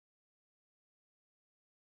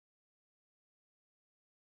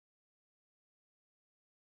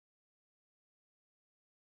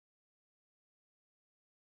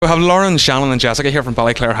We have Lauren, Shannon and Jessica here from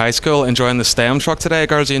Ballyclare High School enjoying the STEM truck today.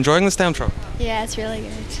 Girls, are you enjoying the STEM truck? Yeah, it's really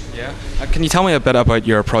good. Yeah. Can you tell me a bit about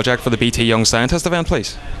your project for the BT Young Scientist event,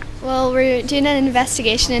 please? Well, we're doing an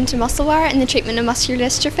investigation into muscle wear and the treatment of muscular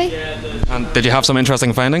dystrophy. And did you have some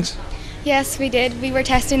interesting findings? Yes, we did. We were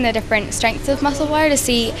testing the different strengths of muscle wear to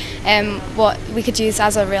see what we could use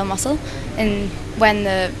as a real muscle, and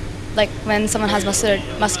when someone has muscular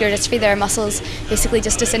dystrophy, their muscles basically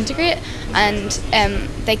just disintegrate and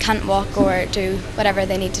they can't walk or do whatever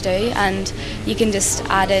they need to do, and you can just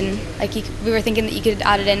add in, we were thinking that you could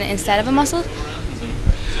add it in instead of a muscle.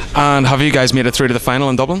 And have you guys made it through to the final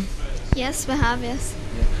in Dublin? Yes, we have, yes.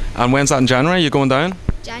 And when's that, in January? You going down?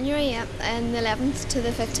 January, yeah, and the 11th to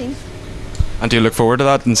the 15th. And do you look forward to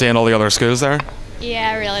that and seeing all the other schools there?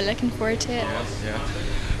 Yeah, really looking forward to it. Yeah.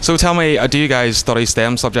 So tell me, do you guys study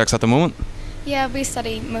STEM subjects at the moment? Yeah, we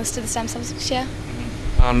study most of the STEM subjects, yeah.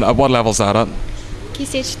 And at what level's that at? Key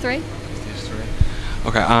Stage 3. Stage 3.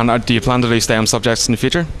 Okay, and do you plan to do STEM subjects in the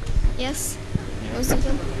future? Yes, most of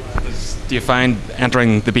them. Do you find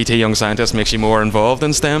entering the BT Young Scientist makes you more involved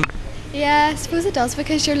in STEM? Yeah, I suppose it does,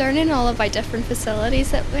 because you're learning all about different facilities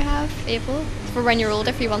that we have able for when you're older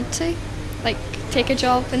if you want to, like take a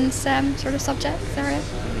job in STEM sort of subjects area.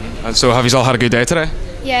 And so have you all had a good day today?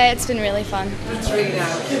 Yeah, it's been really fun.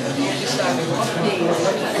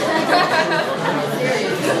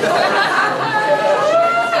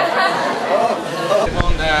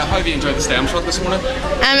 How have you enjoyed the STEM truck this morning?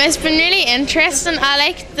 It's been really interesting. I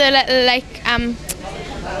like the little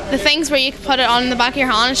the things where you could put it on the back of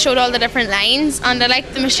your hand. It showed all the different lines, and I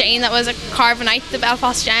liked the machine that was carving out the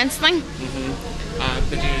Belfast Giants thing.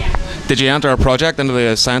 Did you enter a project into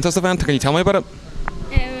the scientist event? Can you tell me about it?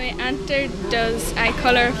 We entered does eye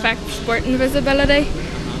colour affect sport and visibility,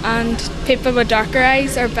 and people with darker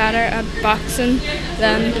eyes are better at boxing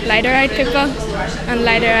than lighter eyed people, and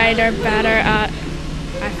lighter eyed are better at,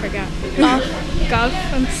 I forget, golf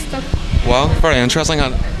and stuff. Well, very interesting.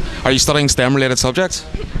 Are you studying STEM related subjects?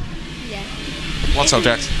 Yeah. What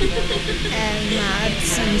subjects?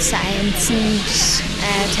 Maths and science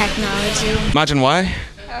and technology. Imagine why.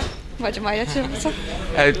 Imagine why that's Do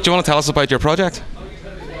you want to tell us about your project?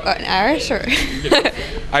 in Irish or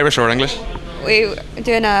Irish or English? we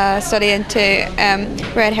doing a study into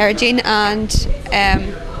red hair gene and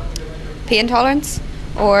pain tolerance,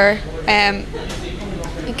 or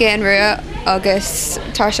Gain Rua agus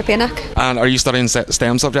Tarsha Panic. And are you studying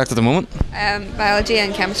STEM subjects at the moment? Biology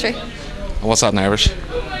and chemistry. And what's that in Irish?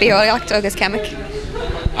 Biolacht agus chemic.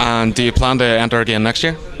 And do you plan to enter again next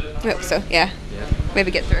year? I hope so, yeah. Maybe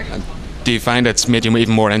get through. Do you find it's made you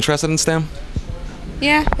even more interested in STEM?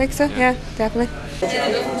 Yeah, I think so, yeah, definitely.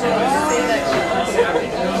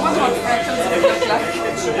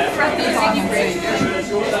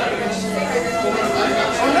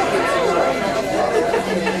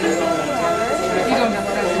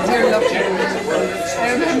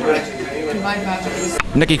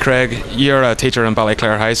 Nikki Craig, you're a teacher in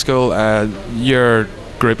Ballyclare High School. Your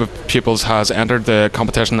group of pupils has entered the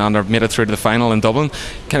competition and have made it through to the final in Dublin.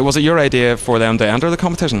 Was it your idea for them to enter the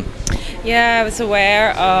competition? Yeah, I was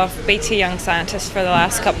aware of BT Young Scientists for the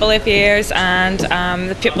last couple of years, and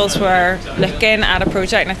the pupils were looking at a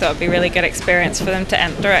project, and I thought it would be a really good experience for them to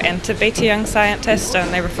enter it into BT Young Scientists,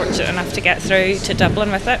 and they were fortunate enough to get through to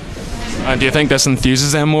Dublin with it. And do you think this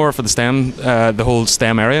enthuses them more for the STEM, the whole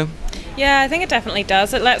STEM area? Yeah, I think it definitely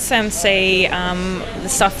does. It lets them see the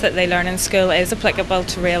stuff that they learn in school is applicable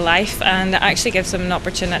to real life, and it actually gives them an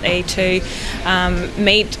opportunity to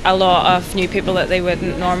meet a lot of new people that they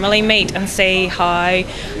wouldn't normally meet, and see how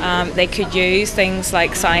they could use things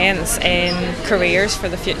like science in careers for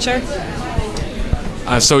the future.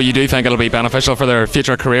 So you do think it'll be beneficial for their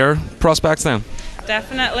future career prospects then?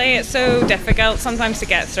 Definitely. It's so difficult sometimes to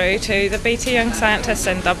get through to the BT Young Scientists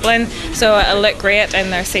in Dublin, so it'll look great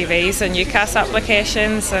in their CVs and UCAS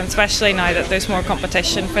applications, and especially now that there's more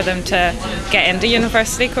competition for them to get into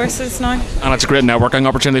university courses now. And it's a great networking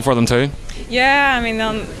opportunity for them too? Yeah, I mean,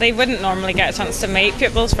 they wouldn't normally get a chance to meet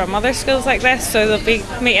pupils from other schools like this, so they'll be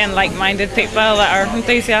meeting like-minded people that are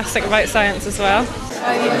enthusiastic about science as well.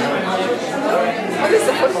 What is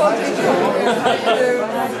the football team?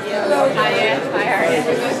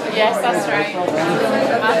 Yes, that's right.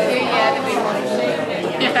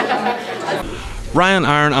 Ryan,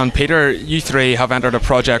 Aaron and Peter, you three have entered a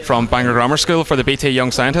project from Bangor Grammar School for the BT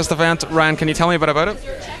Young Scientist event. Ryan, can you tell me a bit about it?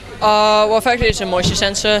 Well, effectively it's a moisture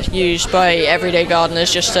sensor used by everyday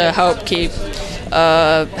gardeners just to help keep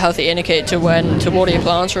healthy indicator to when to water your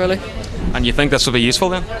plants, really. And you think this will be useful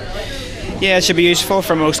then? Yeah, it should be useful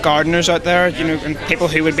for most gardeners out there, you know, and people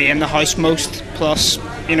who would be in the house most, plus,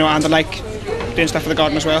 you know, and the like doing stuff for the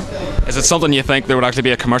garden as well. Is it something you think there would actually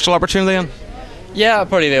be a commercial opportunity in? Yeah,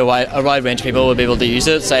 probably a wide range of people would be able to use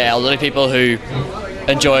it. Say elderly people who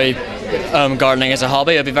enjoy gardening as a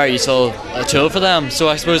hobby. It'd be a very useful tool for them. So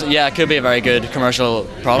I suppose, yeah, it could be a very good commercial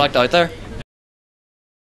product out there.